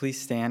Please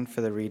stand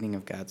for the reading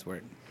of God's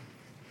word.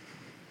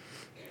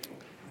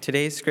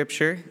 Today's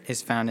scripture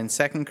is found in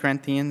 2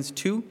 Corinthians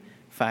 2,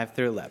 5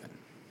 through 11.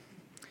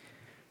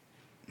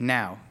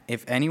 Now,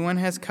 if anyone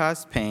has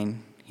caused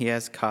pain, he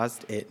has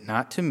caused it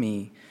not to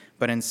me,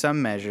 but in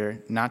some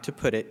measure, not to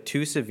put it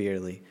too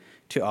severely,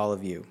 to all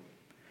of you.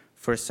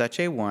 For such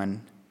a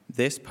one,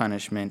 this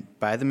punishment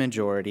by the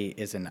majority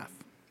is enough.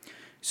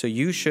 So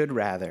you should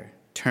rather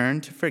turn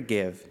to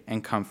forgive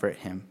and comfort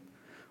him,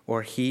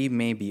 or he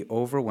may be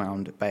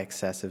overwhelmed by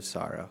excessive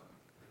sorrow.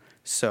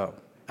 So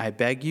I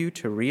beg you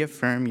to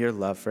reaffirm your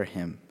love for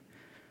him.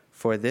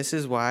 For this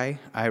is why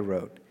I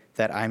wrote,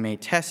 that I may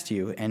test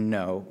you and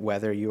know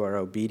whether you are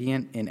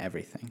obedient in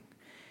everything.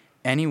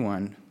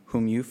 Anyone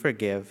whom you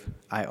forgive,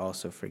 I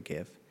also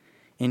forgive.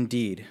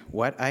 Indeed,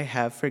 what I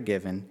have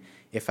forgiven,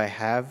 if I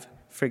have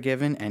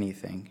forgiven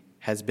anything,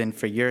 has been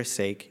for your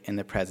sake in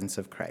the presence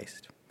of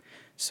Christ,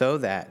 so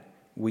that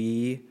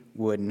we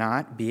would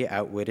not be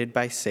outwitted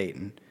by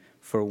Satan,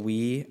 for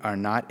we are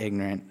not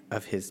ignorant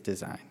of his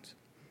designs.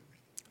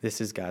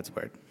 This is God's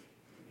word.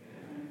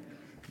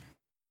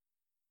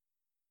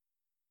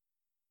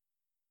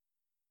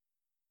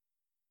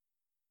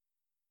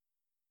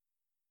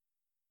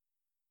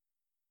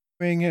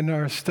 In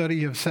our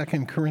study of 2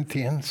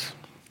 Corinthians.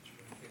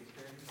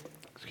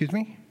 Excuse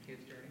me?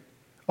 Kids Journey.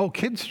 Oh,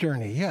 Kids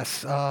Journey,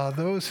 yes.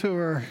 Those who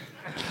are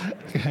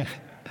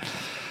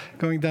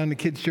going down the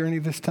Kids Journey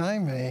this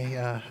time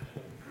may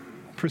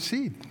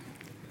proceed.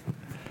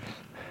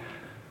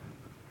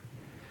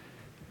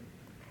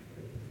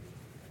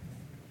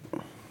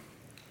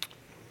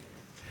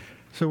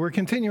 So we're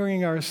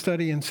continuing our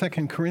study in 2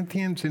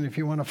 Corinthians, and if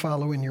you want to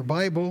follow in your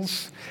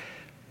Bibles,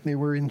 they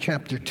were in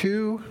chapter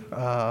 2.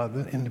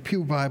 In the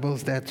Pew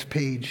Bibles, that's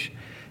page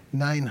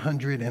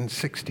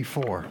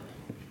 964.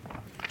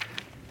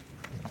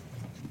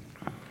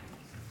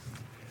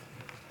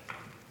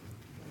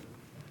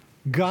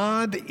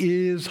 God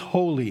is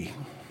holy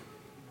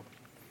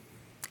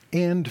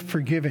and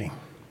forgiving.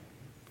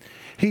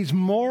 He's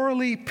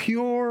morally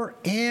pure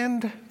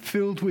and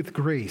filled with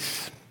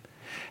grace.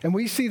 And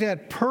we see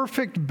that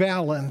perfect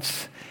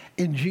balance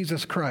in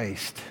Jesus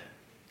Christ.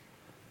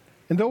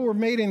 And though we're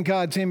made in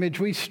God's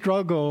image, we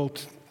struggle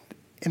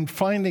in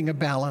finding a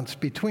balance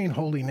between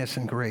holiness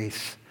and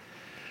grace.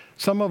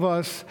 Some of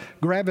us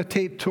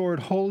gravitate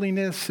toward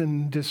holiness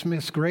and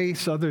dismiss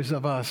grace. Others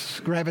of us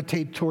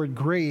gravitate toward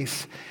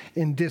grace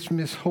and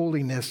dismiss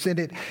holiness.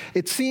 And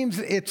it seems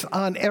it's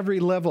on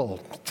every level.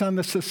 It's on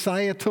the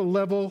societal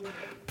level,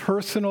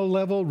 personal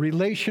level,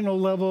 relational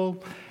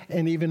level,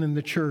 and even in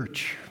the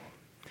church.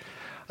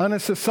 On a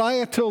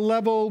societal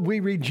level, we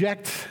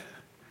reject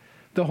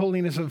the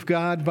holiness of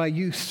God by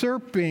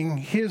usurping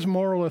his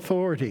moral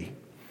authority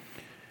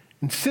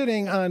and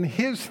sitting on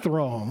his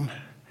throne,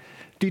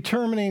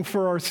 determining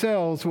for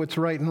ourselves what's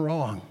right and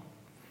wrong,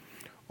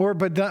 or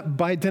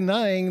by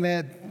denying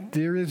that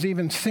there is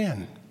even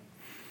sin.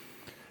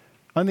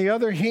 On the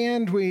other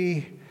hand,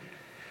 we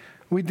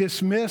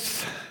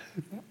dismiss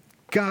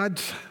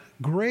God's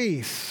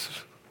grace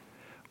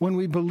when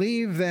we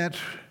believe that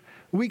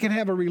we can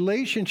have a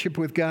relationship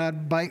with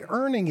God by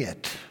earning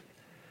it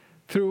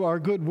through our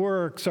good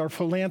works, our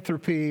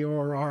philanthropy,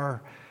 or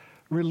our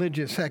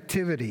religious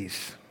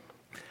activities.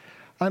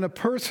 On a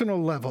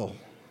personal level,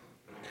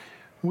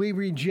 we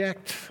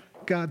reject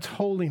God's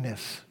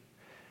holiness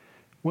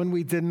when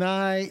we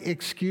deny,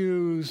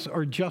 excuse,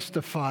 or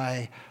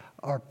justify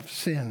our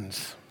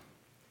sins.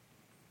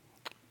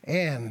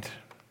 And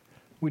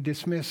we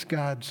dismiss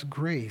God's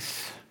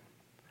grace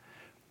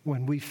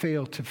when we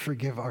fail to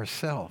forgive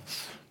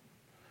ourselves.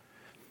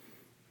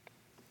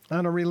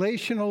 On a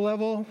relational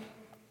level,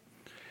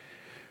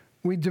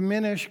 we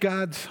diminish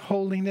God's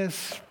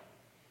holiness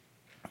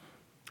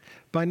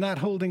by not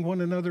holding one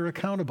another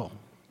accountable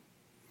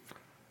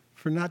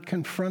for not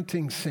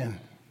confronting sin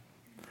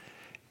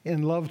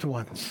in loved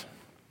ones,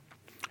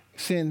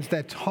 sins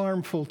that's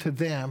harmful to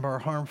them or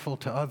harmful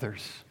to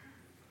others.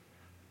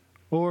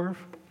 Or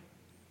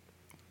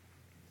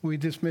we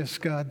dismiss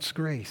God's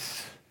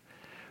grace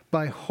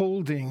by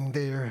holding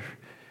their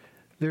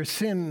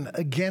sin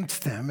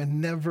against them and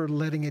never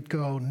letting it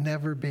go,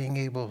 never being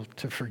able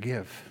to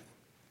forgive.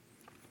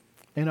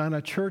 And on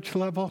a church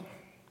level,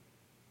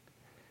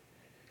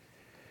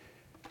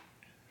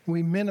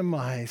 we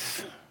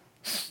minimize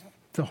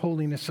the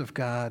holiness of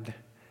God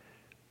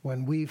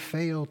when we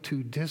fail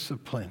to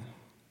discipline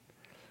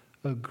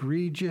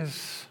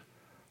egregious,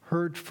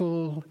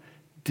 hurtful,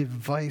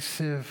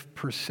 divisive,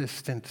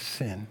 persistent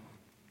sin.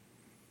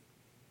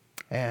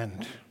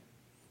 And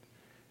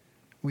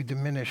we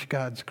diminish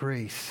God's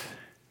grace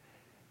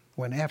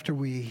when after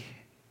we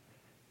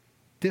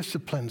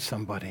discipline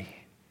somebody,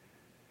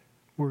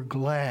 we're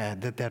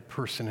glad that that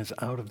person is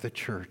out of the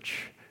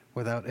church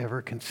without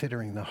ever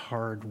considering the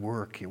hard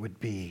work it would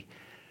be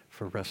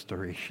for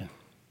restoration.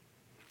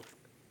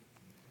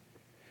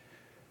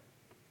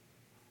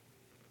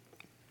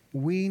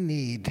 We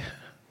need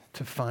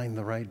to find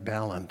the right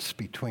balance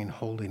between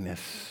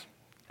holiness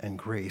and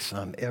grace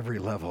on every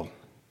level.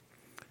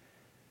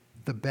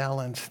 the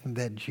balance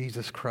that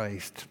Jesus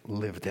Christ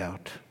lived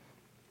out.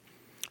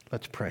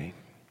 Let's pray.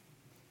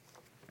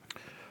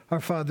 Our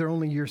Father,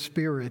 only your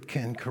Spirit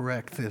can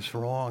correct this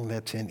wrong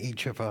that's in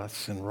each of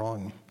us and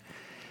wrong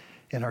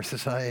in our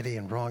society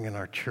and wrong in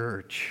our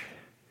church.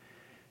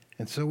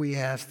 And so we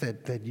ask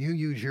that you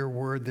use your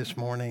word this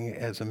morning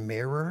as a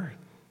mirror.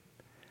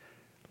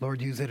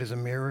 Lord, use it as a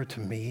mirror to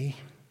me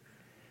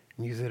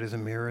and use it as a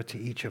mirror to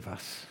each of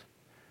us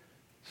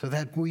so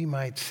that we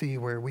might see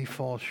where we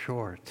fall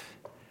short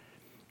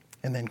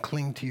and then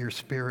cling to your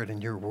Spirit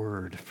and your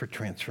word for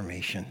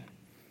transformation.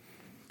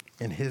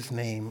 In his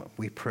name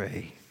we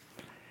pray.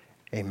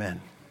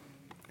 Amen.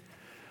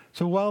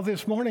 So while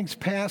this morning's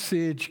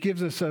passage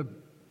gives us a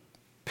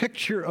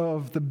picture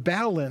of the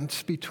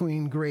balance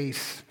between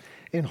grace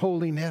and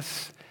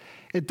holiness,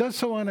 it does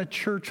so on a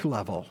church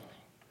level.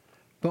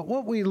 But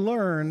what we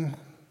learn,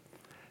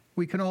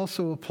 we can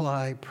also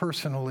apply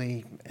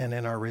personally and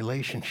in our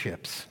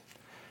relationships.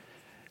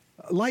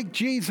 Like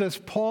Jesus,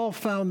 Paul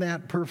found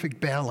that perfect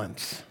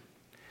balance.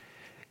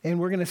 And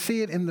we're going to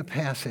see it in the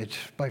passage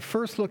by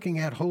first looking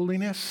at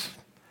holiness,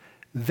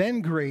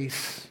 then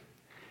grace,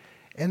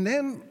 and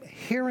then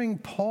hearing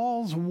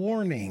Paul's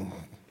warning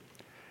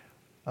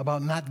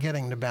about not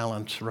getting the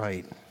balance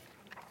right.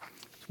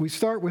 We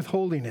start with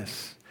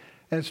holiness.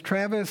 As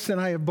Travis and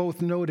I have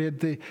both noted,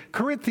 the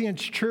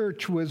Corinthians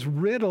church was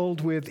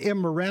riddled with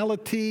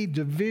immorality,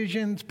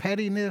 divisions,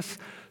 pettiness,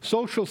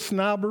 social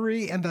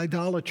snobbery, and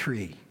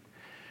idolatry.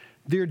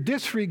 Their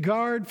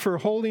disregard for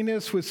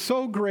holiness was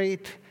so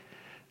great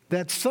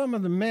that some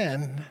of the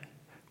men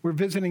were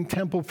visiting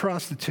temple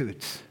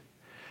prostitutes.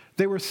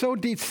 They were so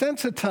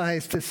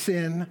desensitized to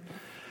sin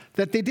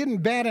that they didn't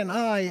bat an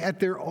eye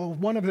at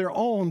one of their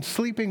own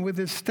sleeping with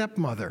his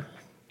stepmother.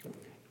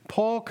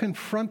 Paul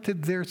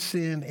confronted their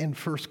sin in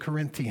 1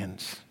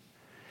 Corinthians,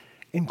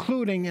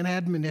 including an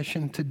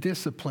admonition to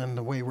discipline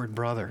the wayward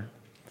brother.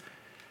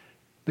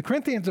 The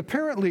Corinthians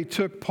apparently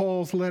took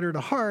Paul's letter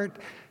to heart,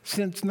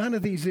 since none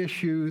of these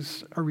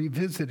issues are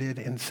revisited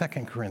in 2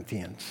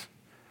 Corinthians.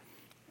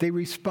 They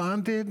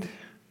responded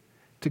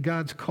to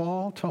God's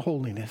call to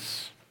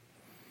holiness.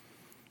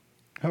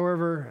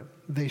 However,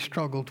 they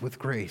struggled with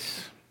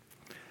grace.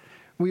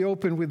 We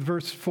open with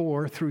verse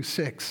 4 through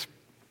 6.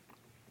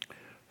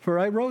 For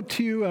I wrote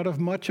to you out of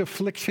much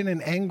affliction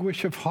and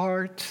anguish of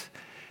heart,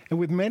 and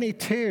with many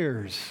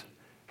tears,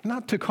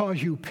 not to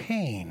cause you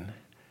pain,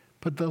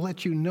 but to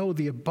let you know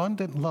the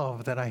abundant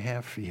love that I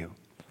have for you.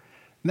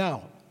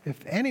 Now, if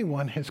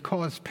anyone has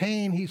caused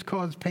pain, he's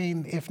caused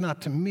pain, if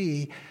not to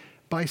me,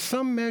 by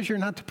some measure,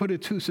 not to put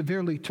it too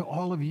severely, to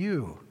all of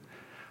you.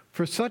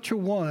 For such a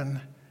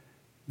one,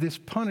 this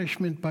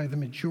punishment by the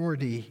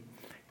majority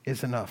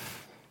is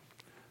enough.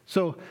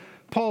 So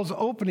Paul's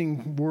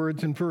opening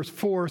words in verse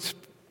 4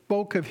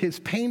 spoke of his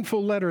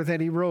painful letter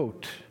that he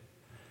wrote.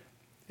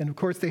 And of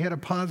course, they had a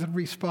positive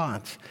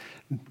response.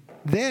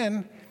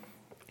 Then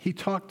he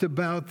talked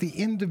about the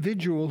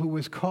individual who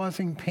was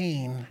causing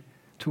pain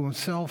to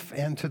himself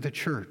and to the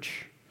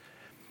church.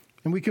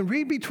 And we can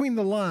read between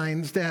the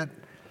lines that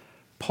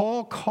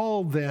Paul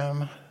called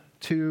them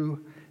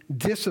to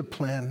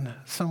discipline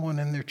someone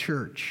in their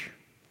church.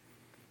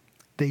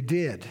 They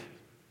did.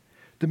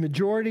 The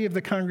majority of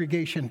the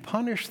congregation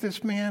punished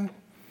this man.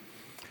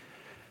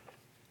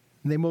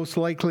 They most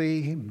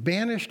likely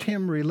banished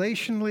him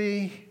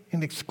relationally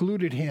and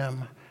excluded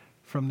him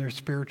from their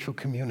spiritual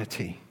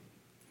community.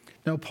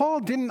 Now, Paul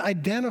didn't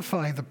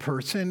identify the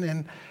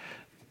person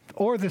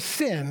or the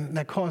sin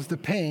that caused the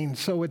pain,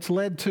 so it's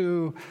led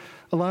to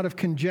a lot of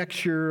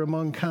conjecture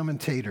among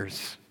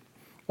commentators.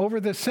 Over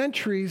the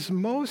centuries,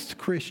 most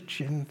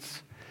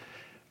Christians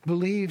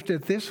believed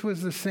that this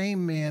was the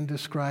same man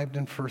described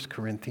in 1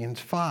 Corinthians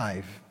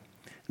 5.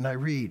 And I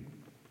read,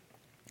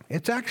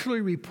 it's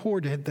actually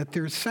reported that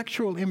there's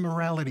sexual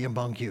immorality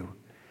among you,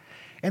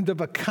 and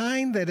of a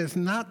kind that is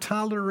not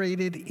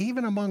tolerated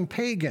even among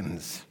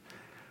pagans.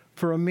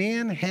 For a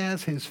man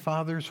has his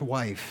father's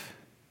wife,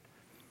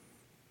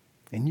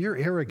 and you're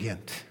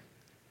arrogant.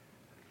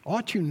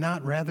 Ought you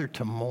not rather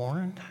to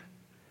mourn?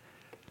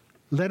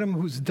 Let him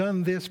who's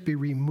done this be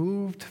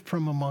removed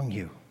from among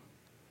you.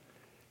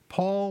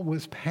 Paul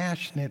was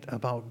passionate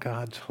about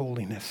God's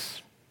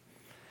holiness.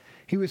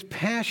 He was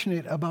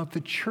passionate about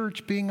the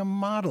church being a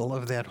model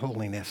of that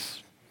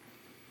holiness.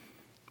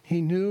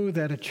 He knew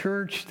that a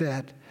church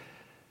that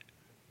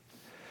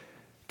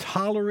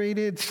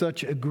tolerated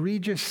such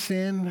egregious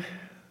sin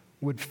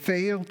would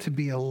fail to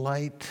be a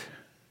light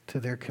to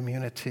their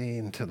community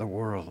and to the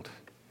world.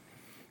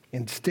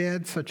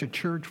 Instead, such a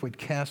church would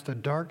cast a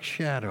dark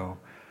shadow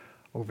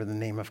over the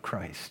name of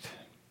Christ.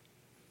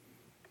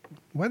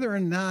 Whether or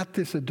not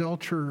this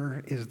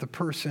adulterer is the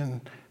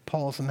person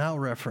Paul's now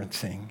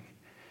referencing,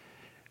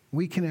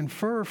 we can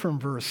infer from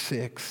verse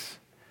 6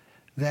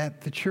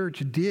 that the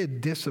church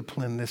did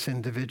discipline this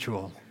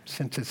individual,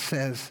 since it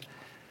says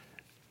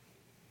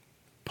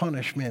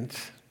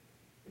punishment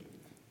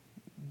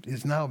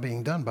is now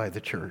being done by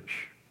the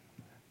church.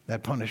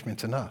 That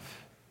punishment's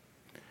enough.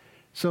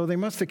 So they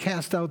must have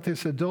cast out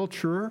this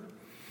adulterer.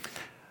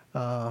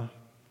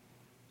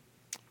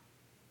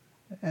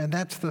 And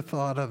that's the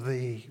thought of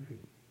the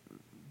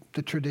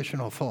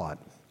traditional thought.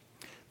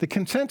 The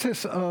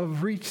consensus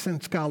of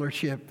recent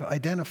scholarship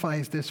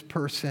identifies this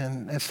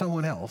person as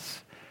someone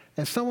else,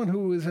 as someone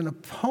who is an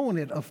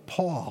opponent of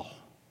Paul,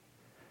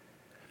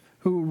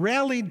 who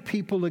rallied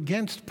people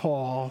against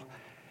Paul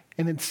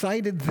and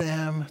incited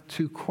them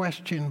to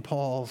question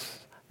Paul's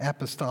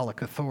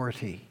apostolic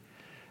authority.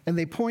 And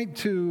they point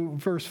to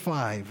verse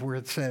 5, where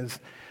it says,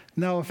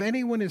 "Now if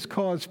anyone has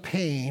caused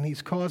pain,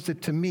 he's caused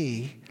it to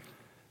me,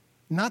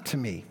 not to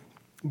me,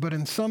 but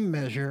in some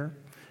measure,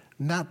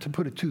 not to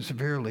put it too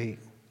severely,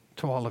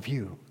 to all of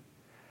you."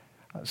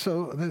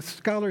 So the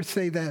scholars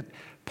say that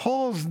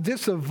Paul's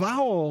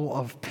disavowal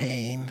of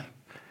pain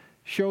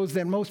shows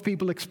that most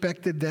people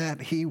expected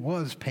that he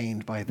was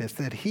pained by this,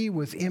 that he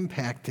was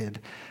impacted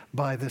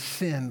by the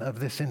sin of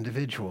this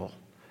individual.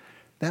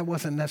 That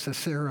wasn't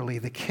necessarily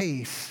the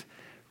case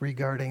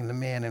regarding the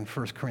man in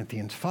 1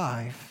 Corinthians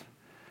 5.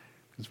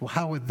 Because, well,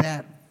 how would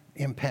that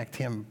impact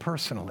him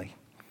personally?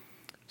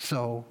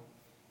 So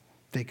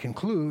they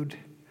conclude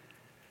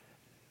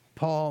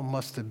Paul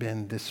must have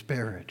been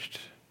disparaged.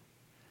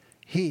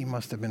 He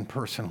must have been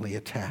personally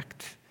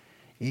attacked,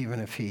 even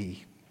if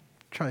he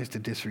tries to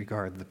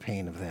disregard the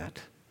pain of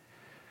that.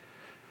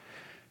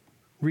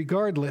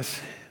 Regardless,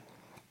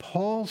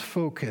 Paul's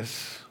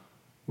focus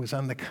was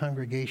on the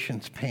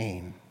congregation's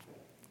pain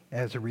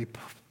as a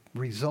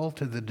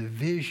result of the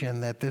division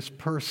that this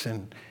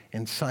person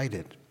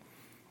incited.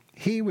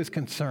 He was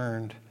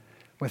concerned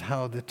with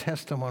how the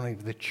testimony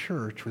of the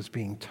church was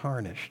being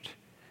tarnished.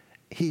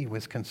 He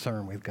was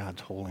concerned with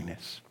God's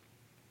holiness.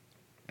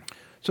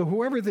 So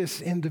whoever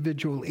this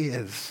individual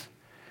is,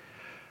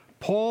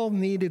 Paul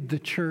needed the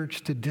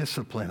church to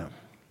discipline him.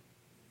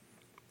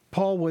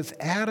 Paul was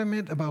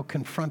adamant about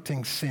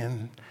confronting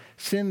sin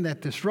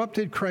that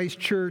disrupted Christ's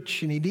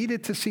church, and he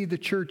needed to see the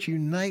church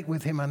unite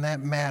with him on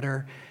that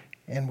matter,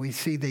 and we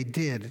see they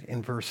did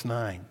in verse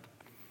 9.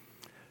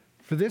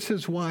 "For this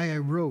is why I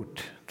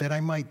wrote, that I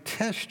might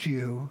test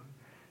you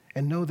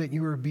and know that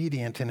you are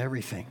obedient in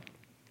everything."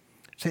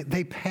 So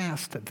they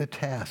passed the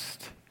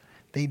test.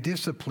 They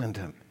disciplined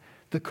him.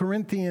 The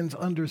Corinthians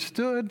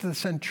understood the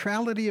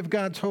centrality of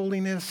God's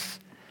holiness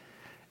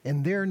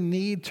and their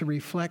need to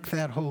reflect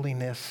that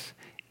holiness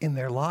in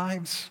their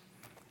lives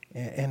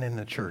and in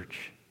the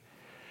church.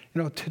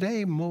 You know,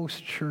 today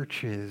most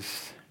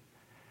churches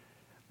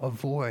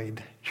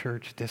avoid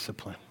church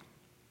discipline.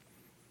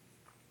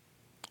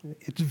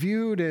 It's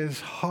viewed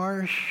as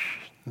harsh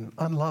and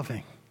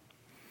unloving.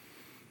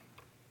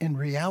 In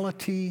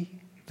reality,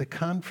 the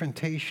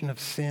confrontation of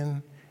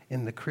sin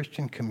in the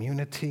Christian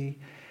community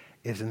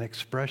is an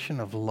expression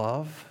of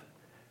love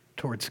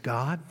towards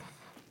God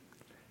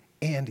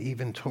and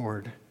even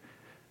toward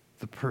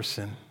the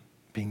person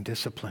being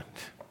disciplined.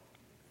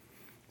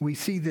 We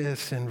see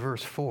this in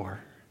verse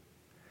 4.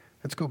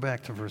 Let's go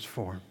back to verse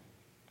 4.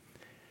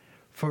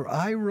 "For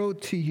I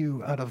wrote to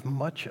you out of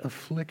much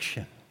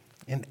affliction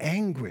and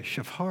anguish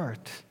of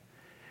heart,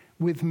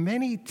 with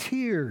many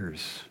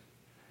tears,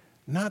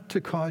 not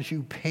to cause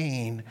you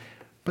pain,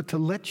 but to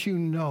let you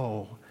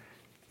know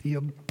the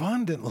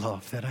abundant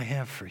love that I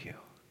have for you."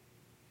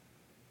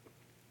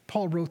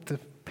 Paul wrote the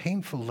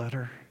painful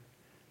letter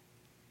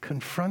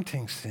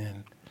confronting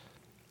sin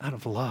out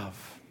of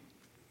love.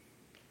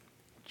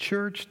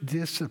 Church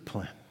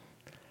discipline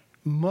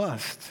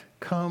must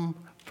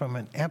come from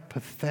an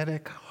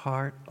empathetic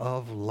heart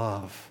of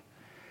love.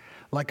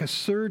 Like a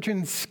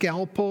surgeon's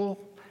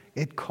scalpel,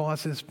 it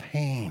causes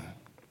pain.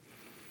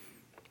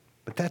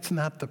 But that's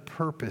not the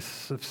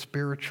purpose of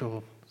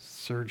spiritual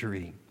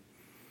surgery.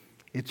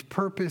 Its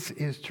purpose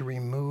is to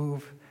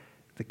remove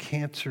the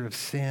cancer of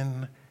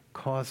sin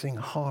causing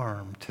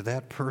harm to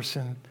that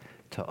person,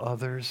 to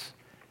others,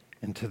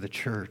 and to the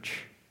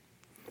church.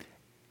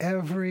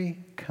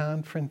 Every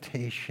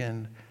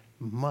confrontation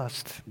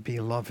must be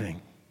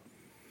loving.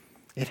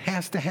 It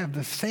has to have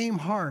the same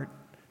heart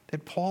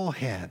that Paul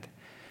had.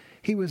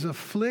 He was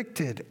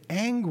afflicted,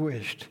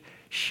 anguished,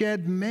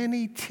 shed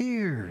many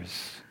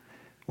tears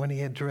when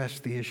he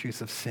addressed the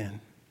issues of sin.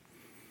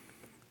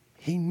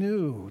 He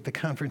knew the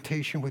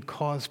confrontation would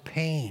cause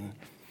pain,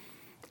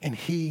 and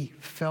he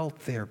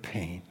felt their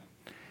pain.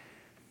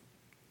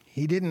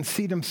 He didn't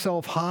seat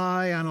himself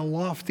high on a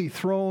lofty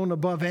throne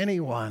above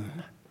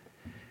anyone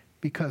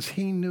because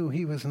he knew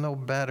he was no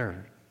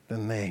better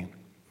than they.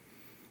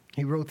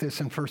 He wrote this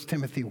in 1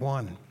 Timothy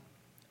 1.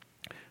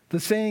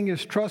 "The saying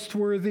is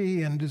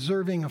trustworthy and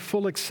deserving of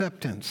full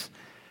acceptance.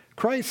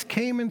 Christ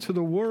came into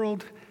the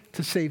world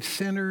to save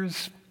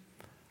sinners,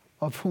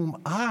 of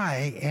whom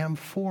I am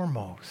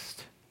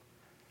foremost."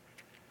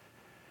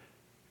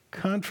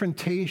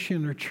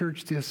 Confrontation or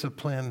church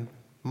discipline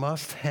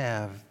must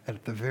have,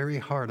 at the very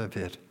heart of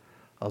it,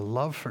 a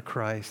love for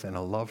Christ and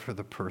a love for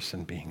the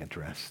person being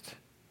addressed.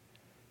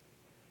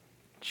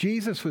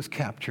 Jesus was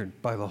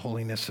captured by the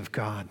holiness of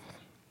God.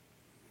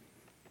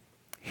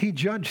 He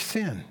judged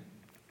sin.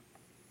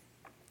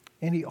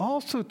 And he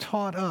also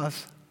taught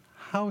us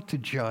how to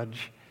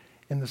judge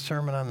in the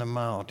Sermon on the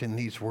Mount in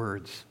these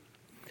words.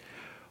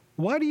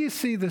 "Why do you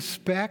see the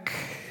speck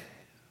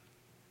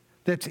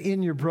that's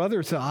in your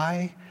brother's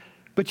eye,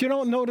 but you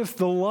don't notice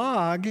the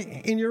log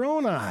in your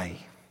own eye.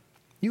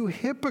 You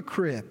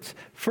hypocrite.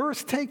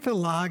 First take the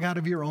log out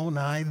of your own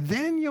eye,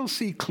 then you'll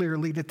see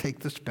clearly to take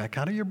the speck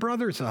out of your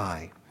brother's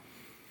eye.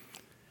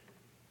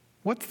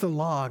 What's the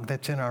log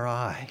that's in our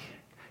eye?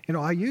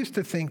 I used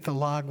to think the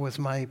log was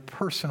my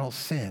personal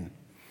sin.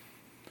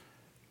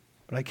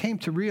 But I came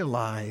to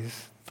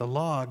realize the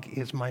log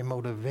is my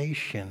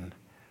motivation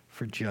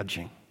for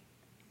judging.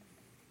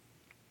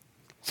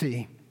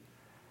 See,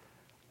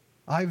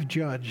 I've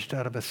judged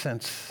out of a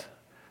sense,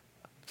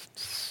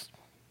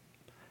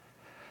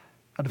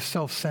 out of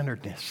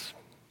self-centeredness.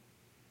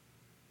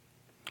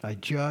 I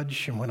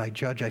judge, and when I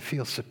judge, I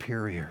feel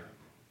superior.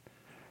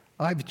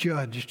 I've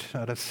judged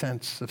out of a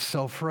sense of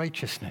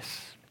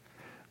self-righteousness.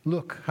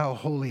 Look how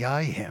holy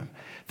I am,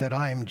 that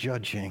I am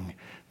judging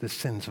the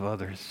sins of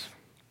others.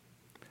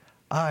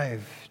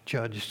 I've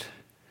judged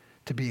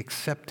to be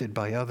accepted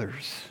by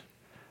others.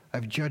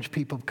 I've judged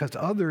people because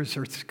others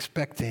are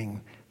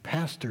expecting,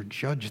 Pastor,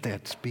 judge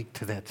that, speak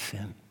to that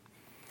sin.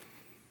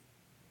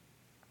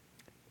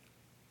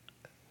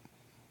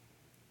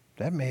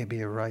 That may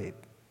be a right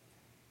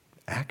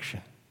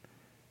action,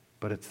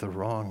 but it's the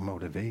wrong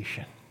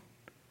motivation.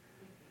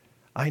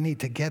 I need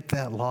to get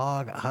that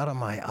log out of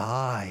my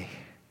eye.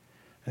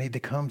 I need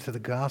to come to the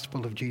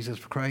gospel of Jesus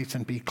Christ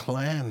and be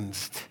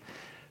cleansed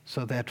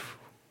so that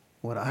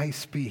what I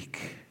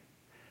speak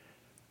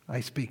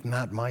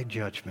not my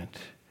judgment,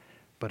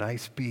 but I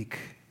speak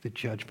the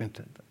judgment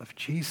of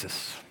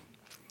Jesus.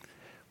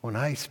 When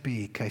I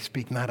speak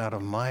not out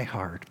of my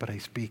heart, but I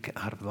speak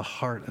out of the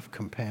heart of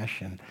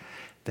compassion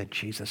that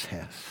Jesus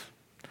has.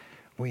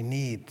 We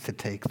need to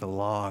take the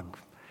log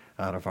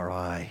out of our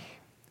eye,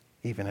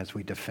 even as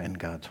we defend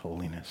God's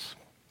holiness.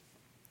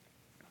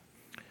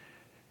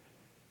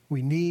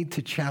 We need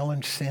to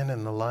challenge sin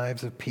in the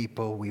lives of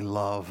people we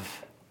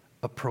love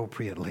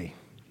appropriately.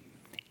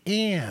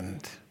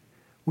 And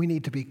we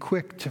need to be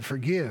quick to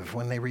forgive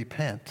when they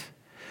repent.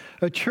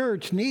 A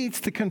church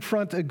needs to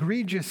confront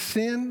egregious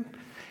sin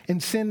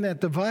and sin that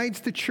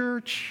divides the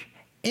church,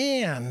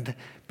 and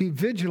be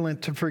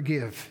vigilant to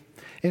forgive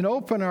and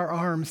open our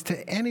arms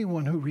to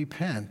anyone who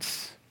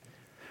repents.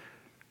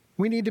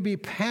 We need to be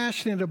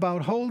passionate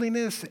about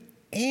holiness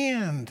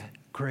and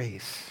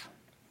grace.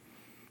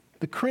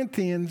 The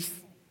Corinthians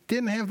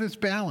didn't have this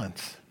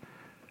balance.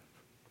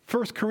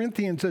 1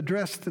 Corinthians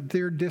addressed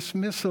their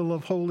dismissal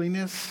of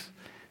holiness.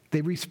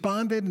 They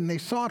responded and they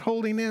sought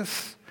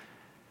holiness.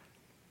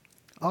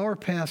 Our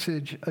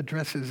passage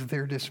addresses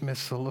their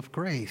dismissal of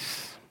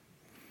grace.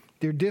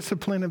 Their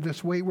discipline of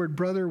this wayward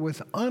brother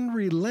was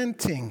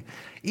unrelenting.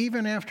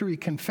 Even after he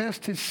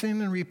confessed his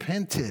sin and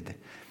repented,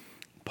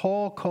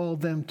 Paul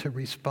called them to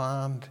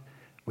respond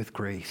with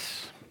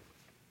grace.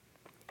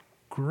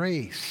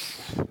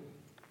 Grace.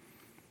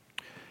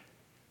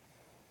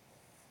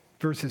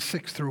 Verses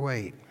 6 through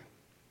 8.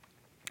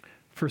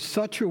 For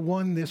such a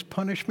one, this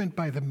punishment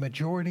by the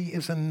majority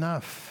is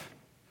enough,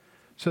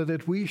 so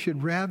that we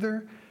should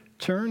rather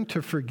turn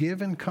to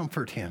forgive and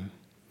comfort him,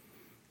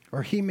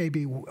 or he may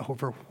be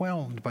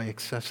overwhelmed by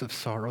excessive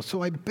sorrow.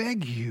 So I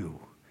beg you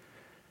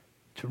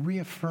to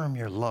reaffirm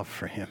your love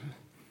for him.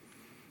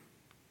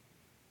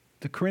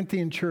 The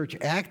Corinthian church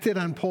acted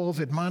on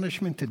Paul's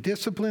admonishment to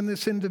discipline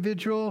this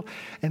individual,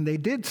 and they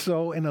did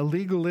so in a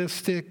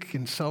legalistic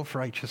and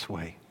self-righteous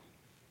way.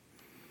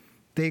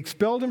 They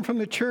expelled him from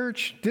the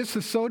church,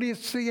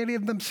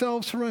 disassociated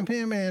themselves from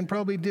him, and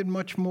probably did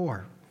much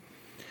more.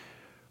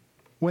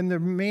 When the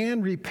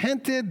man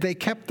repented, they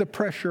kept the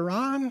pressure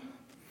on.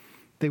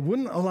 They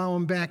wouldn't allow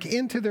him back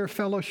into their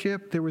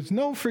fellowship. There was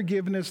no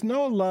forgiveness,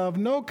 no love,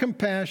 no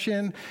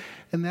compassion,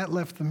 and that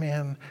left the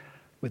man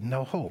with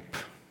no hope.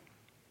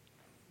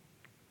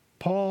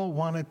 Paul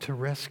wanted to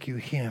rescue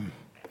him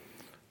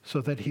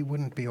so that he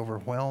wouldn't be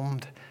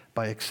overwhelmed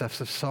by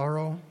excessive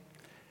sorrow.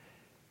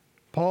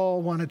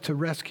 Paul wanted to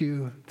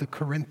rescue the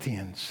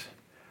Corinthians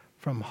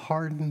from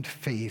hardened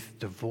faith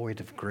devoid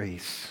of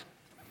grace.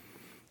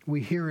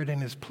 We hear it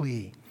in his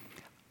plea,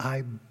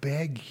 I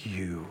beg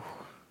you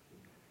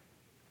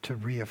to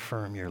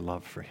reaffirm your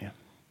love for him.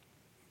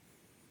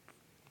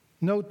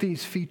 Note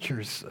these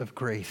features of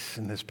grace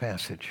in this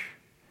passage: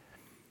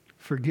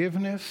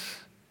 forgiveness,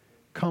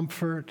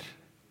 comfort,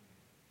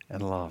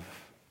 and love.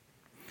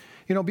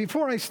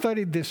 Before I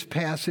studied this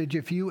passage,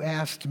 if you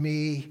asked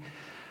me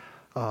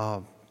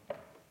how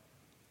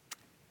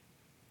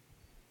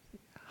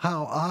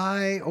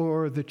I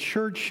or the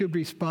church should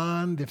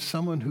respond if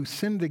someone who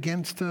sinned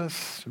against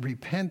us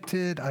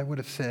repented, I would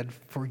have said,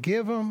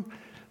 forgive them,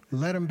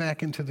 let them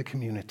back into the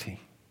community.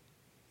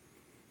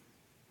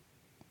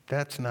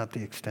 That's not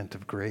the extent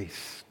of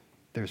grace.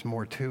 There's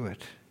more to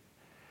it.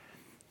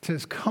 It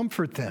says,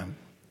 comfort them.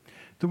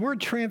 The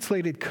word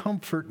translated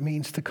comfort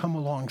means to come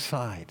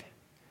alongside.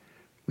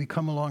 We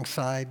come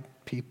alongside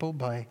people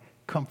by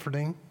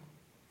comforting,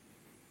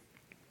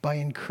 by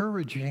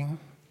encouraging,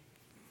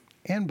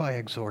 and by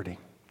exhorting.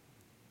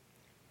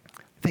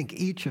 I think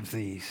each of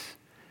these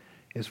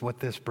is what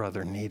this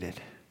brother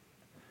needed.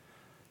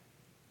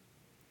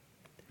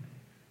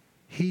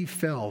 he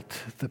felt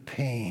the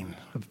pain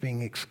of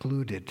being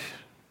excluded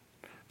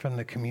from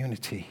the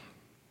community.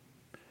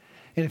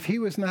 And if he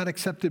was not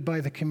accepted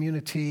by the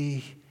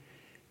community,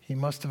 he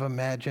must have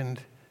imagined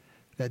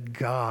that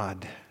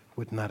God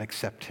would not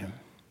accept him.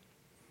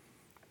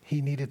 He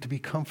needed to be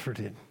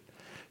comforted,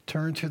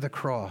 turn to the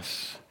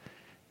cross,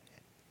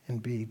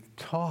 and be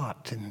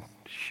taught and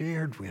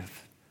shared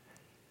with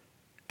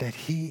that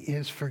he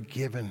is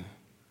forgiven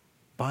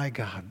by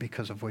God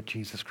because of what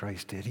Jesus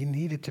Christ did. He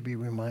needed to be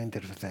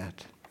reminded of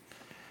that.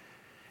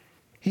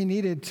 He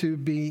needed to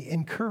be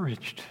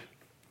encouraged.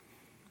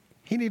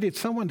 He needed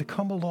someone to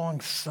come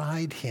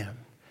alongside him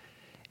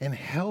and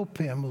help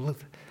him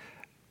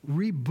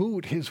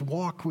reboot his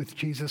walk with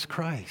Jesus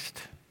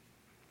Christ.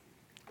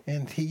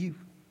 And he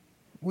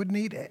would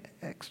need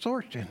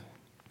exhortation.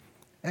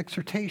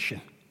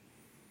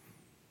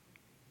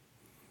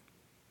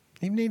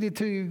 He needed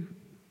to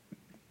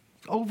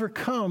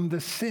overcome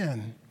the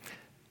sin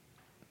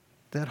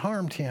that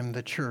harmed him,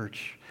 the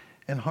church,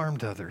 and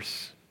harmed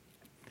others.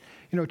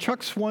 You know, Chuck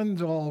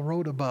Swindoll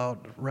wrote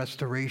about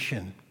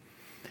restoration.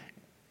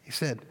 He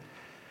said,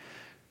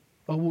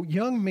 a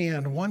young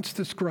man once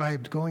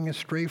described going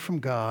astray from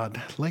God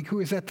like who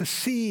was at the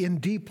sea in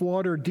deep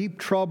water, deep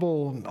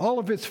trouble, and all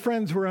of his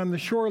friends were on the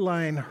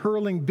shoreline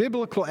hurling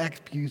biblical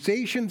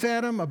accusations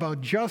at him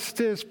about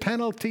justice,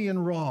 penalty,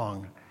 and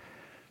wrong.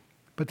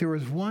 But there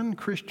was one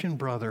Christian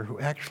brother who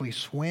actually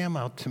swam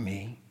out to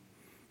me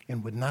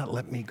and would not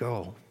let me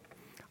go.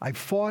 I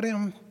fought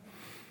him,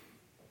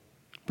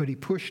 but he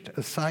pushed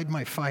aside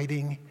my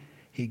fighting.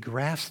 He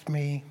grasped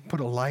me, put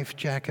a life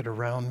jacket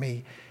around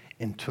me,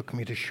 and took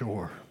me to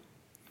shore.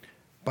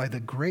 By the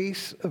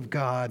grace of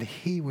God,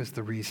 he was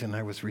the reason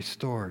I was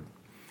restored.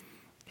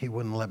 He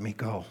wouldn't let me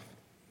go.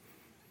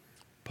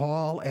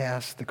 Paul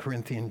asked the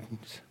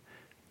Corinthians,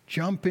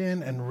 jump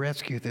in and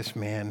rescue this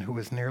man who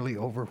was nearly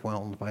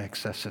overwhelmed by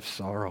excessive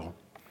sorrow.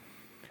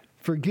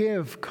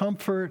 Forgive,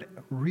 comfort,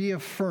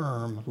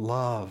 reaffirm,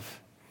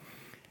 love.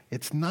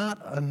 It's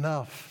not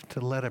enough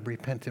to let a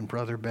repentant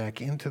brother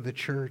back into the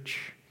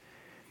church.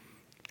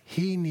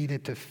 He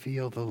needed to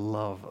feel the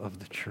love of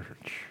the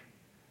church.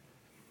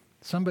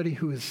 Somebody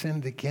who has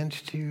sinned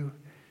against you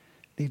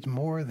needs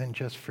more than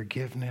just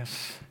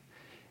forgiveness,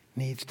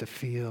 needs to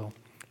feel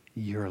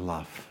your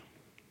love.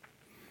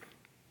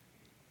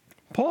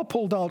 Paul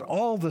pulled out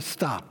all the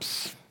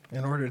stops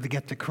in order to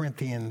get the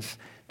Corinthians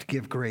to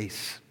give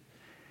grace.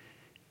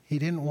 He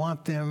didn't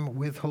want them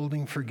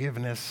withholding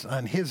forgiveness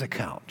on his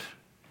account.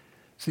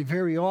 See,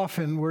 very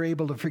often we're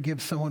able to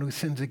forgive someone who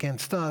sins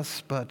against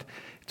us, but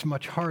it's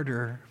much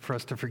harder for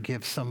us to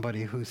forgive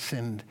somebody who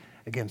sinned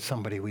against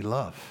somebody we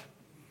love.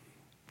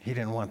 He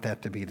didn't want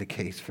that to be the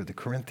case for the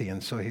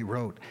Corinthians, so he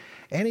wrote,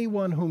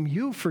 anyone whom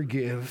you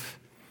forgive,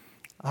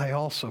 I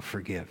also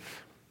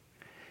forgive.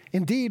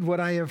 Indeed,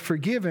 what I have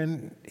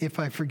forgiven, if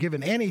I've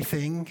forgiven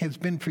anything, has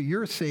been for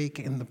your sake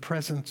in the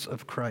presence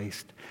of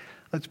Christ.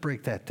 Let's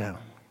break that down.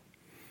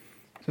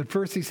 So at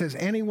first he says,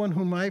 anyone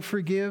whom I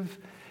forgive,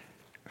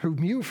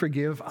 whom you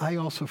forgive, I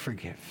also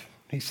forgive.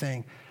 He's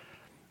saying,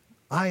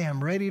 I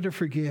am ready to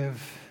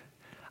forgive.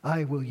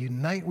 I will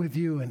unite with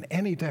you in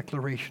any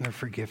declaration of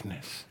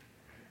forgiveness.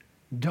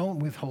 Don't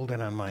withhold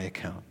it on my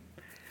account.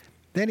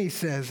 Then he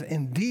says,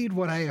 indeed,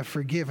 what I have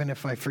forgiven,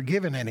 if I've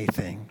forgiven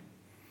anything.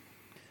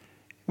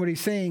 What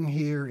he's saying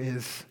here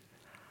is,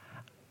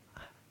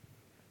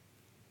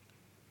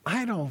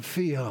 I don't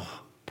feel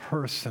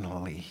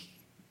personally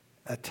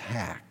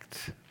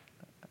attacked.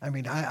 I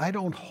mean, I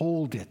don't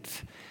hold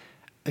it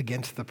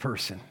against the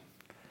person.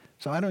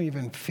 So I don't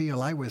even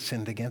feel I was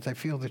sinned against. I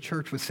feel the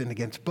church was sinned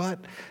against.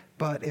 But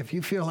if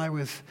you feel I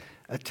was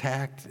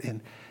attacked,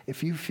 and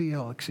if you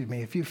feel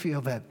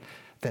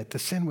that the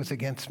sin was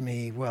against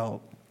me,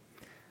 well,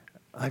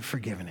 I've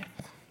forgiven it.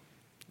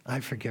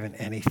 I've forgiven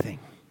anything.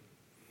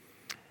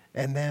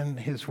 And then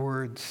his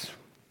words,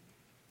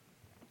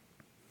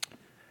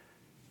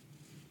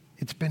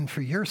 it's been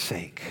for your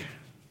sake.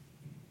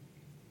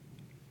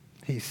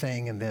 He's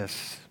saying in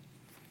this,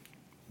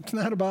 it's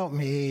not about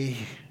me.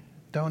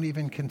 Don't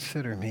even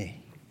consider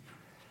me.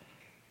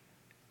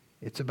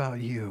 It's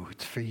about you.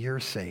 It's for your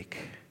sake.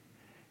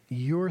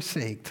 Your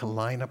sake to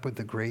line up with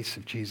the grace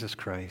of Jesus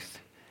Christ.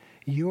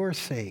 Your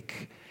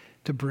sake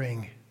to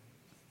bring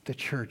the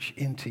church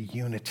into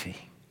unity.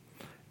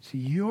 It's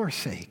your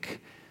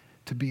sake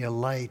to be a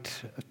light,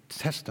 a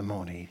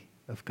testimony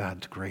of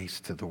God's grace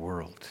to the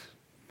world.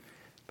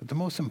 But the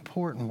most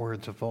important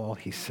words of all,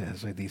 he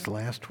says, are these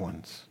last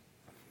ones.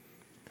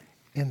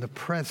 In the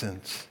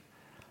presence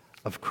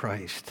of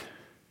Christ.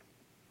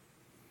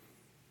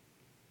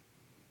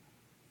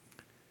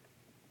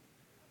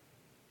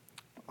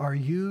 Are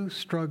you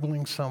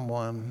struggling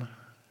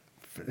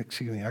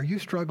are you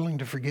struggling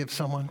to forgive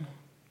someone?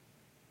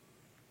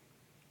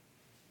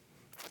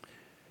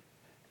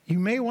 You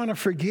may want to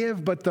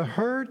forgive, but the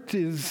hurt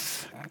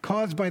is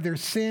caused by their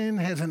sin,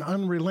 has an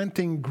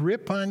unrelenting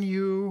grip on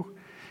you.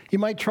 You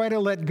might try to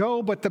let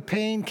go, but the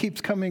pain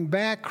keeps coming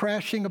back,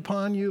 crashing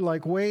upon you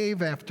like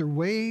wave after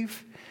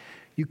wave.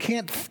 You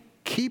can't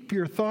keep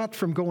your thoughts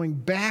from going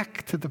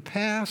back to the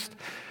past,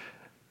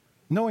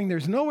 knowing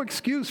there's no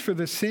excuse for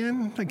the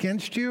sin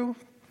against you.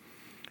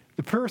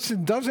 The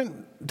person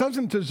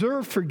doesn't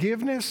deserve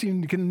forgiveness.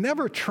 You can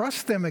never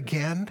trust them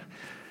again.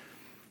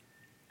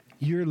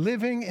 You're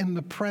living in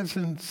the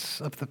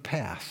presence of the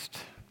past,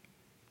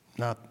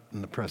 not in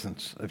the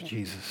presence of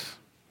Jesus.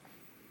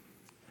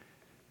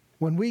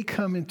 When we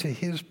come into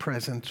his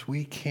presence,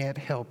 we can't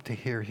help to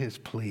hear his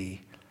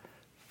plea,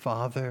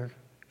 Father,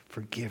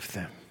 forgive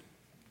them.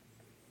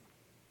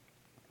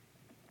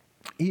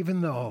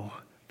 Even though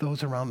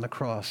those around the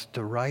cross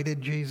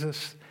derided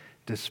Jesus,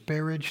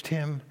 disparaged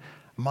him,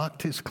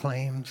 mocked his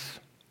claims,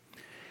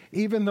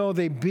 even though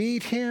they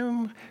beat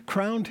him,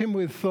 crowned him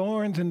with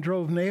thorns, and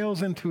drove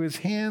nails into his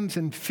hands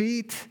and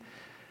feet,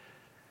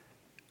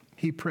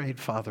 he prayed,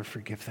 Father,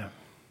 forgive them.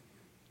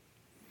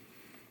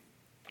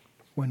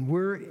 When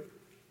we're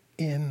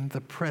in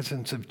the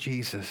presence of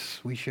Jesus,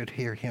 we should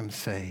hear him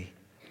say,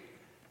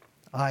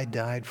 I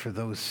died for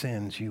those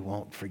sins you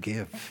won't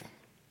forgive.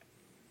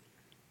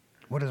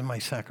 What does my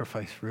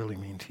sacrifice really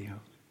mean to you?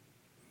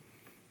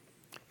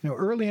 You know,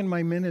 early in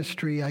my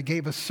ministry, I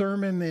gave a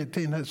sermon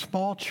in a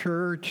small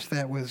church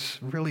that was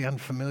really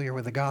unfamiliar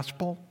with the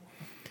gospel.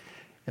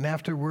 And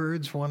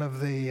afterwards, one of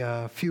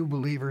the few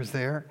believers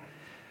there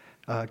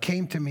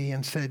came to me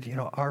and said, you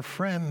know, our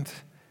friend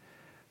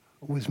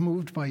was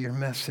moved by your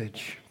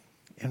message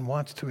and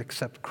wants to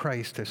accept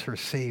Christ as her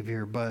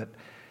Savior, but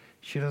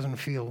she doesn't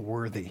feel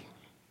worthy.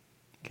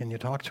 Can you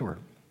talk to her?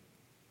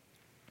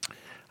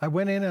 I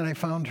went in and I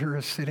found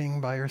her sitting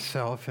by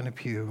herself in a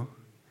pew.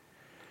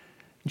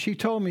 And she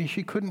told me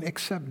she couldn't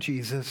accept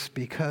Jesus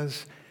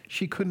because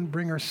she couldn't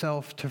bring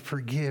herself to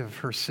forgive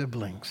her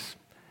siblings.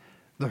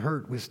 The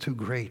hurt was too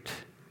great.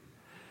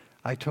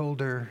 I told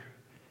her,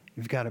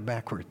 you've got it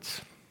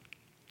backwards.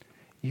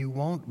 You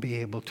won't be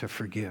able to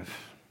forgive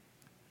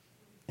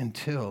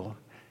until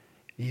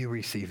you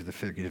receive the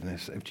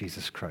forgiveness of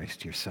Jesus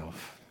Christ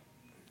yourself.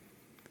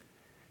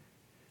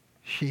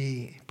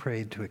 She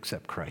prayed to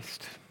accept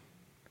Christ.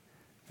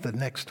 The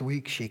next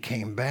week, she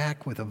came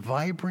back with a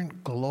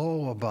vibrant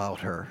glow about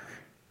her.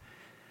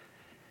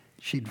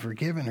 She'd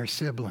forgiven her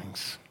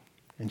siblings,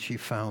 and she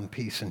found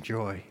peace and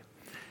joy.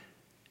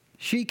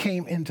 She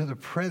came into the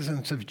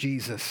presence of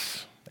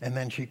Jesus, and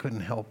then she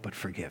couldn't help but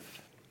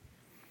forgive.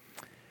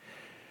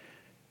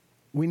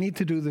 We need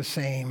to do the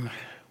same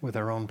with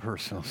our own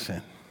personal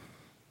sin.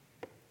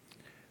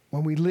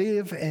 When we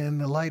live in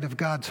the light of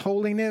God's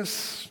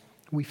holiness,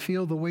 we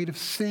feel the weight of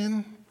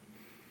sin.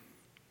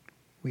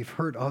 We've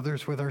hurt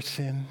others with our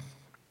sin.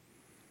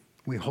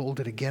 We hold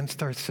it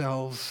against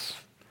ourselves.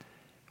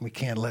 We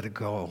can't let it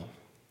go.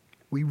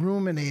 We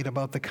ruminate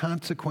about the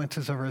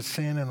consequences of our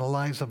sin in the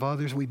lives of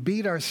others. We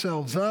beat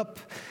ourselves up.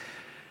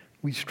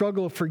 We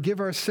struggle to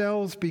forgive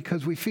ourselves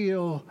because we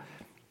feel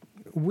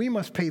we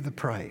must pay the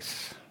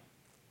price.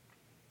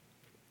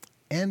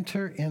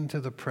 Enter into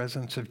the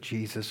presence of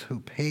Jesus who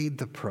paid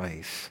the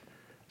price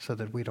so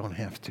that we don't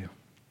have to.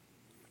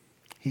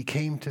 He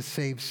came to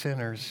save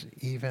sinners,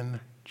 even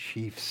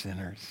chief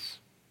sinners.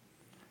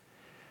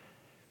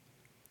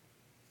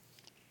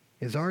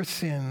 Is our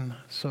sin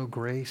so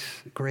great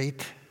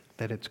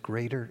that it's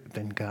greater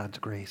than God's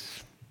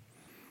grace?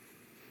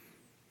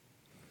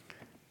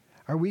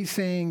 Are we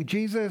saying,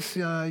 Jesus,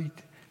 you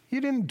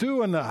didn't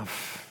do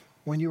enough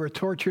when you were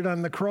tortured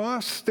on the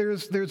cross?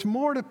 There's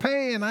more to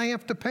pay, and I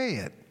have to pay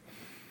it.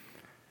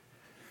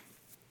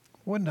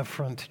 What an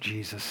affront to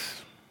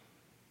Jesus,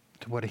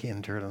 to what he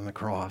endured on the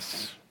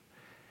cross.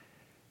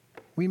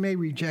 We may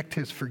reject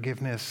his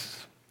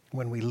forgiveness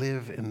when we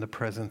live in the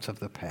presence of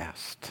the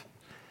past,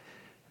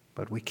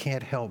 but we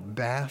can't help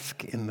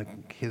bask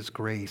in his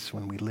grace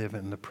when we live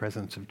in the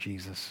presence of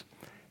Jesus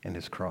and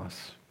his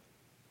cross.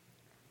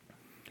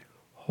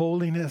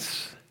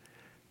 Holiness,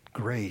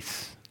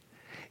 grace.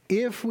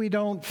 If we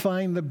don't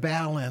find the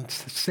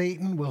balance,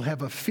 Satan will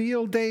have a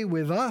field day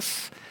with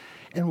us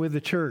and with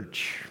the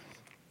church.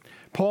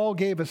 Paul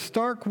gave a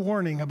stark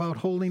warning about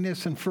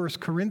holiness in 1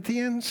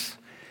 Corinthians.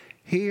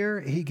 Here,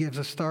 he gives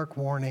a stark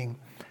warning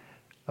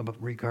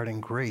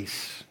regarding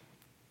grace.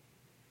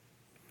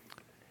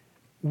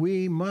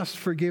 We must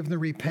forgive the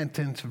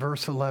repentance,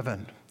 verse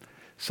 11,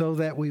 so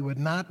that we would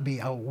not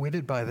be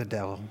outwitted by the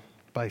devil,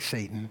 by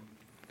Satan,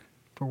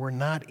 for we're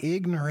not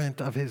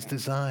ignorant of his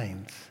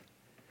designs.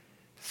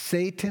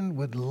 Satan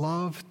would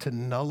love to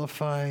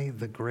nullify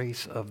the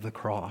grace of the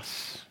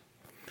cross.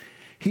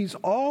 He's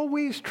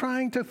always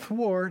trying to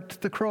thwart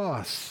the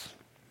cross.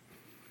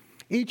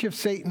 Each of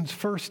Satan's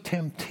first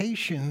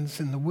temptations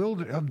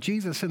of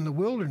Jesus in the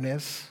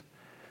wilderness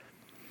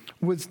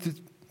was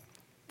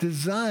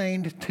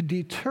designed to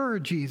deter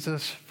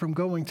Jesus from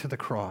going to the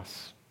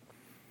cross.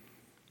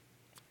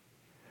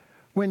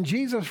 When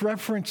Jesus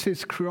referenced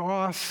his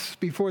cross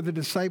before the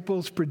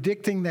disciples,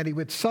 predicting that he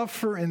would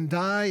suffer and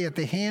die at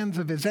the hands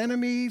of his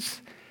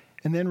enemies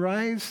and then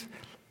rise,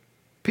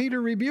 Peter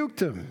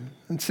rebuked him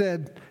and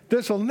said,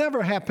 "This will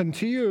never happen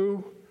to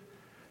you."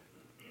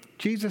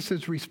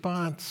 Jesus'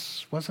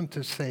 response wasn't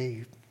to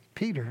say,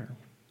 Peter,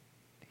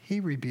 he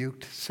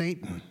rebuked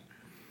Satan.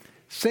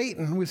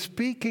 Satan was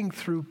speaking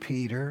through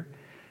Peter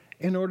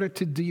in order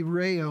to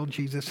derail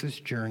Jesus'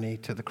 journey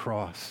to the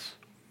cross.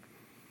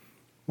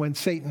 When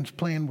Satan's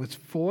plan was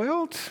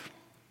foiled,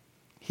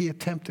 he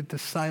attempted to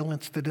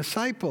silence the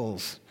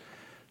disciples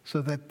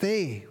so that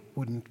they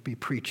wouldn't be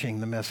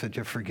preaching the message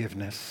of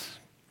forgiveness.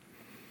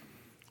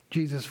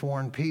 Jesus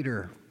warned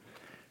Peter,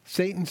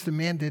 Satan's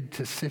demanded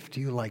to sift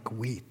you like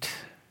wheat.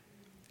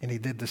 And he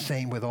did the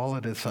same with all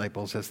the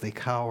disciples as they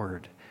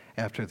cowered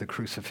after the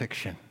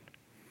crucifixion.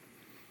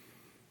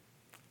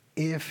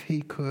 If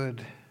he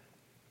could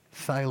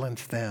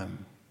silence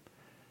them,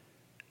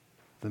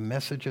 the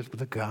message of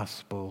the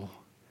gospel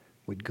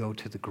would go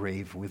to the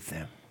grave with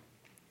them.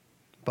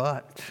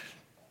 But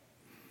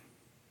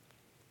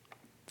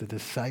the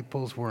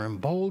disciples were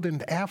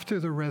emboldened after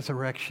the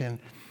resurrection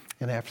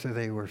and after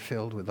they were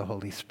filled with the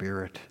Holy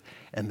Spirit,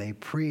 and they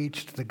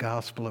preached the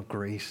gospel of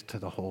grace to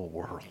the whole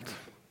world.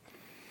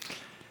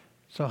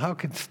 So how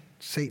could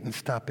Satan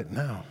stop it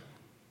now?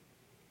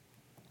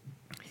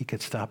 He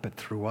could stop it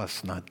through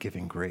us not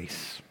giving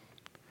grace.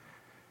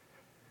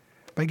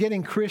 By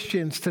getting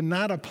Christians to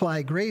not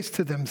apply grace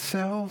to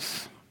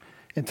themselves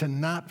and to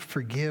not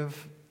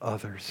forgive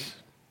others.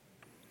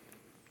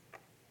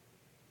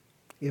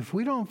 If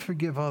we don't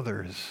forgive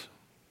others,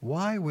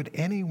 why would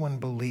anyone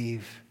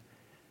believe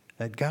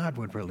that God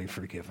would really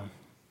forgive them?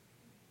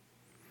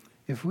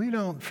 If we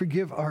don't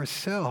forgive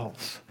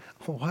ourselves,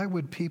 why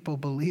would people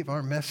believe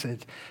our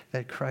message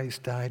that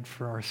Christ died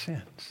for our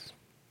sins?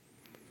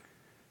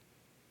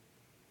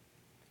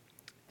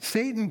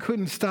 Satan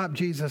couldn't stop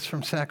Jesus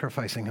from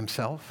sacrificing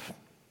himself.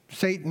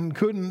 Satan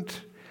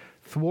couldn't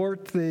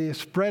thwart the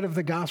spread of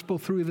the gospel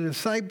through the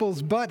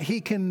disciples, but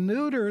he can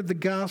neuter the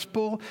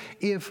gospel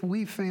if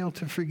we fail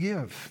to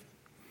forgive.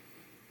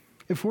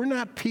 If we're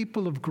not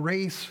people of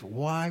grace,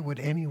 why would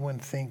anyone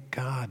think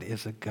God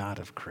is a God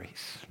of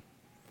grace?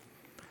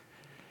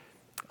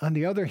 On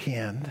the other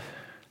hand,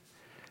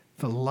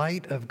 the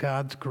light of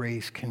God's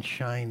grace can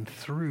shine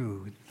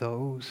through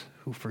those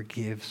who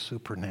forgive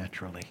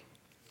supernaturally.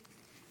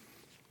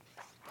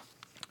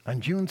 On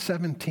June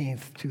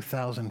 17th,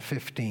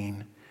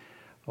 2015,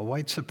 a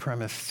white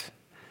supremacist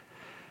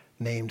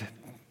named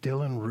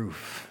Dylan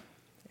Roof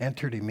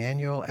entered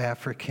Emmanuel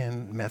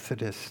African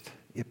Methodist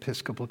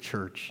Episcopal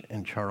Church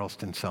in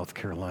Charleston, South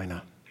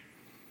Carolina.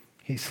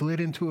 He slid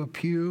into a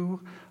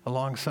pew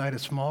alongside a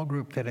small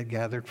group that had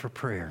gathered for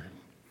prayer.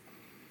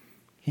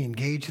 He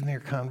engaged in their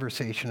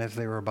conversation as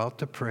they were about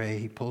to pray.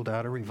 He pulled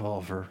out a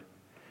revolver,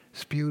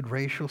 spewed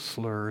racial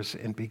slurs,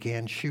 and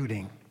began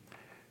shooting,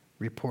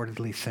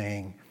 reportedly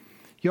saying,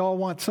 "Y'all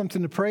want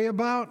something to pray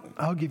about?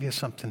 I'll give you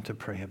something to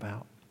pray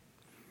about."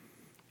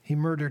 He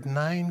murdered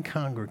 9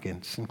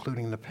 congregants,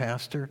 including the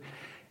pastor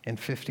and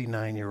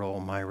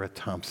 59-year-old Myra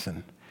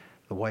Thompson,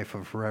 the wife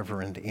of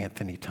Reverend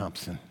Anthony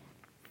Thompson.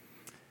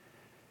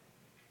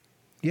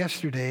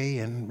 Yesterday,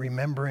 in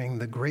remembering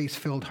the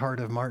grace-filled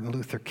heart of Martin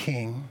Luther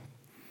King,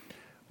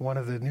 one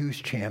of the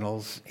news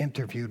channels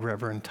interviewed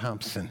Reverend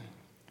Thompson,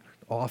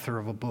 author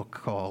of a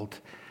book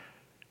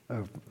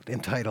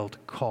entitled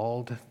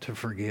Called to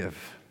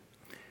Forgive.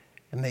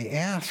 And they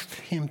asked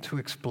him to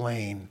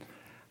explain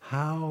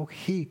how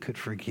he could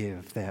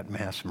forgive that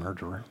mass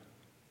murderer.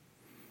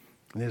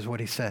 And this is what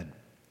he said.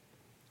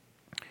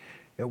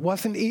 "It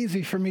wasn't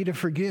easy for me to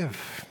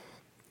forgive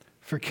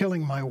for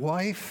killing my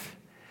wife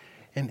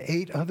and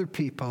 8 other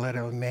people at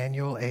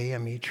Emmanuel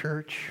AME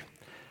Church.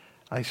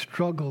 I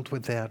struggled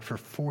with that for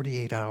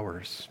 48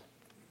 hours.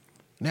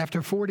 And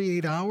after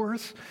 48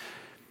 hours,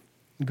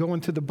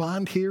 going to the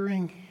bond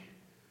hearing,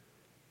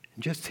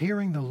 just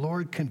hearing the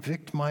Lord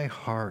convict my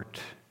heart,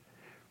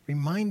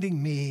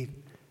 reminding me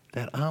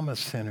that I'm a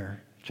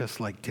sinner just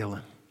like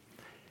Dylan,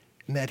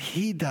 and that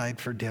he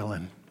died for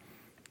Dylan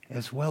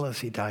as well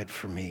as he died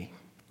for me.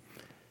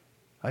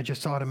 I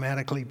just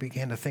automatically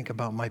began to think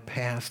about my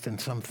past and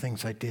some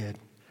things I did.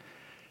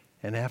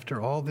 And after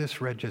all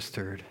this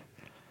registered,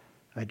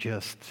 I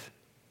just,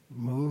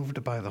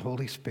 moved by the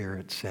Holy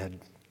Spirit, said,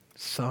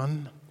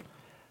 'Son,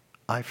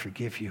 I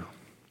forgive you.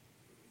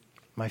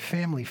 My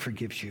family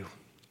forgives you.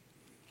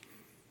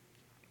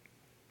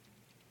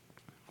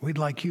 We'd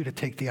like you to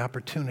take the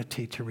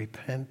opportunity to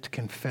repent,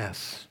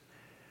 confess.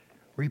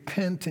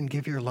 Repent and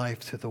give your life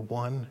to the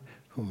one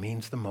who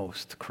means the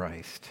most,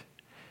 Christ.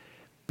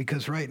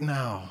 Because right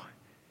now,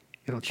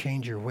 it'll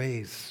change your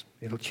ways.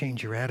 It'll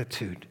change your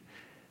attitude.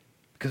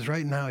 Because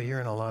right now,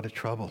 you're in a lot of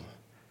trouble.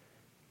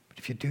 But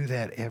if you do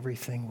that,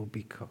 everything will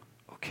be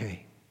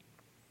okay.'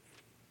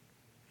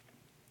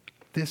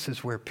 This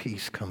is where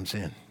peace comes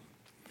in.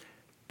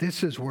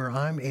 This is where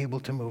I'm able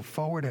to move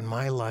forward in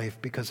my life,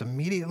 because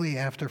immediately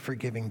after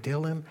forgiving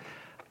Dylan,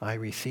 I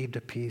received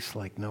a peace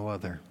like no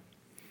other.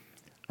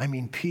 I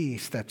mean,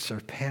 peace that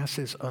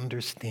surpasses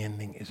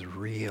understanding is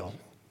real.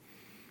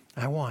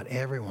 I want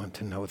everyone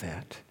to know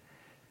that.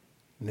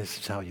 And this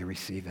is how you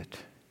receive it.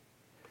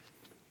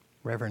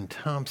 Reverend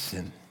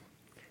Thompson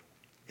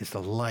is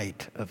the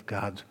light of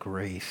God's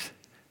grace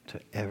to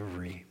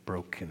every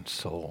broken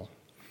soul.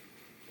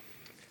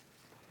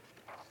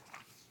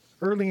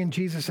 Early in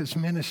Jesus'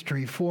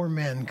 ministry, 4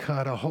 men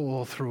cut a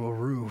hole through a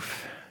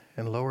roof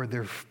and lowered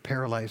their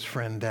paralyzed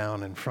friend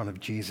down in front of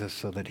Jesus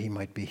so that he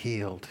might be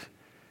healed.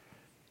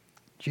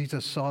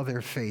 Jesus saw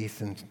their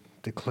faith and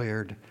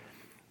declared,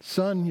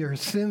 "Son, your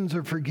sins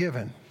are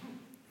forgiven."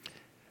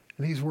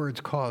 These words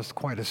caused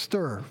quite a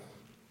stir.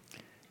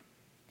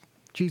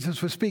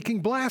 Jesus was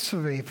speaking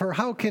blasphemy, for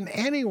how can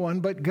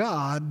anyone but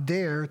God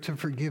dare to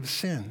forgive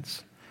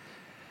sins?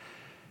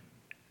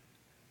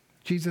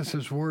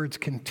 Jesus' words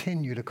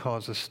continue to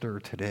cause a stir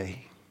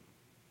today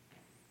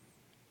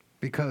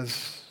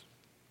because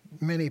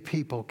many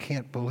people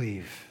can't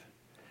believe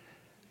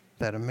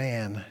that a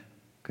man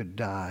could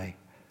die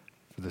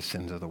for the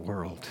sins of the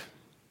world.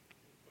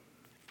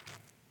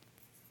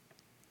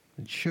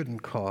 It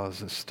shouldn't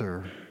cause a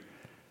stir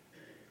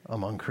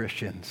among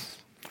Christians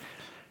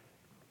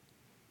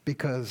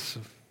because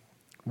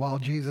while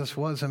Jesus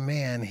was a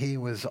man, he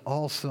is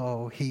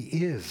also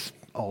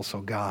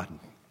God.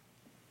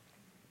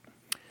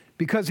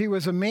 Because he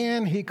was a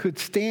man, he could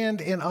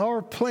stand in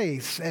our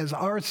place as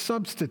our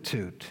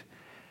substitute.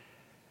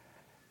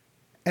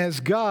 As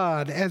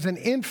God, as an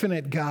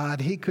infinite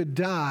God, he could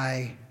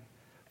die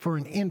for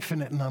an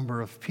infinite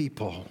number of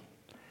people,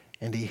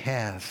 and he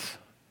has.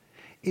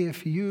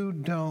 If you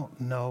don't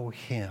know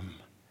him,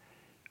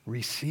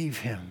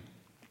 receive him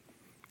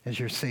as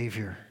your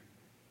Savior.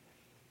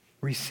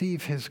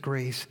 Receive his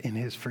grace and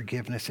his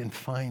forgiveness and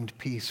find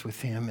peace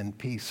with him and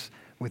peace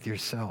with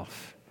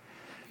yourself.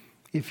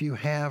 If you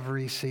have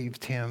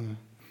received him,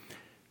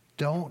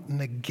 don't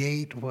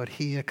negate what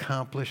he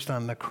accomplished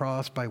on the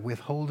cross by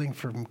withholding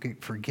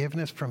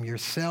forgiveness from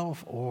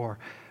yourself or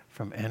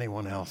from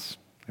anyone else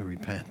who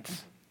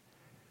repents.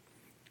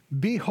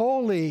 Be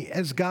holy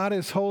as God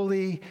is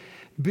holy.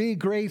 Be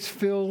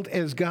grace-filled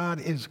as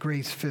God is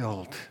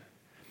grace-filled.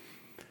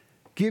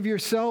 Give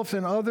yourselves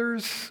and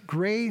others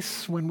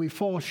grace when we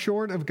fall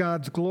short of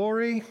God's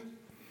glory.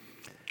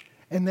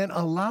 And then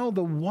allow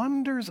the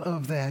wonders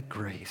of that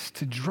grace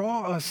to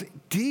draw us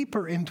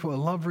deeper into a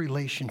love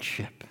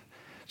relationship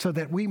so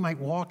that we might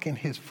walk in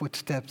his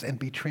footsteps and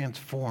be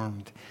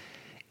transformed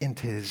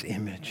into his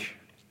image.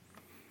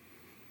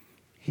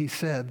 He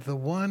said, "The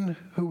one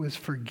who is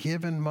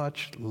forgiven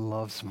much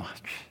loves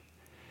much."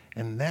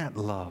 And that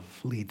love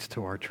leads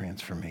to our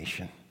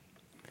transformation.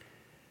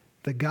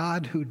 The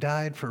God who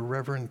died for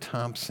Reverend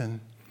Thompson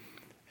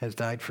has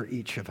died for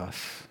each of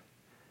us.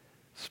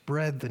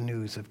 Spread the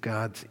news of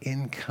God's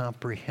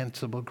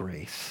incomprehensible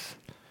grace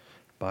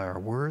by our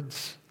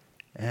words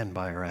and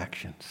by our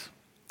actions.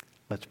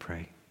 Let's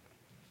pray.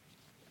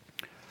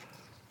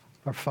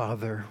 Our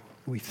Father,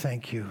 we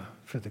thank you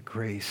for the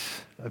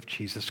grace of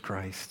Jesus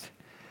Christ,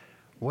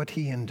 what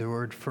he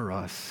endured for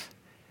us.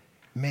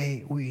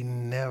 May we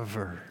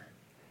never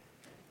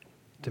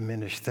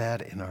diminish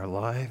that in our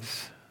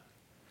lives.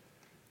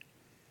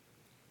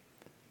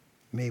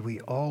 May we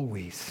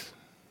always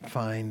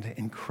find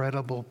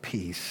incredible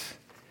peace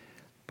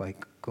by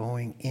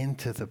going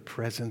into the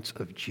presence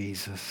of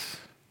Jesus,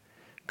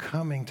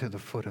 coming to the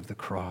foot of the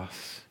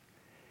cross,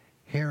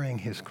 hearing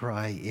his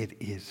cry, "It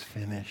is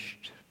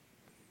finished."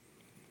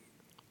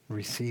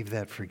 Receive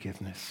that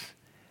forgiveness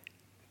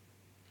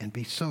and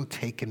be so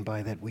taken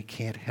by that we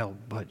can't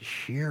help but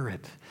share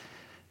it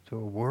to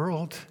a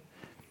world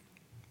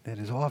that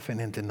is often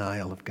in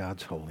denial of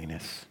God's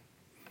holiness.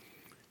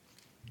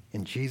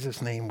 In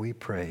Jesus' name we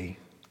pray.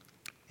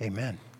 Amen.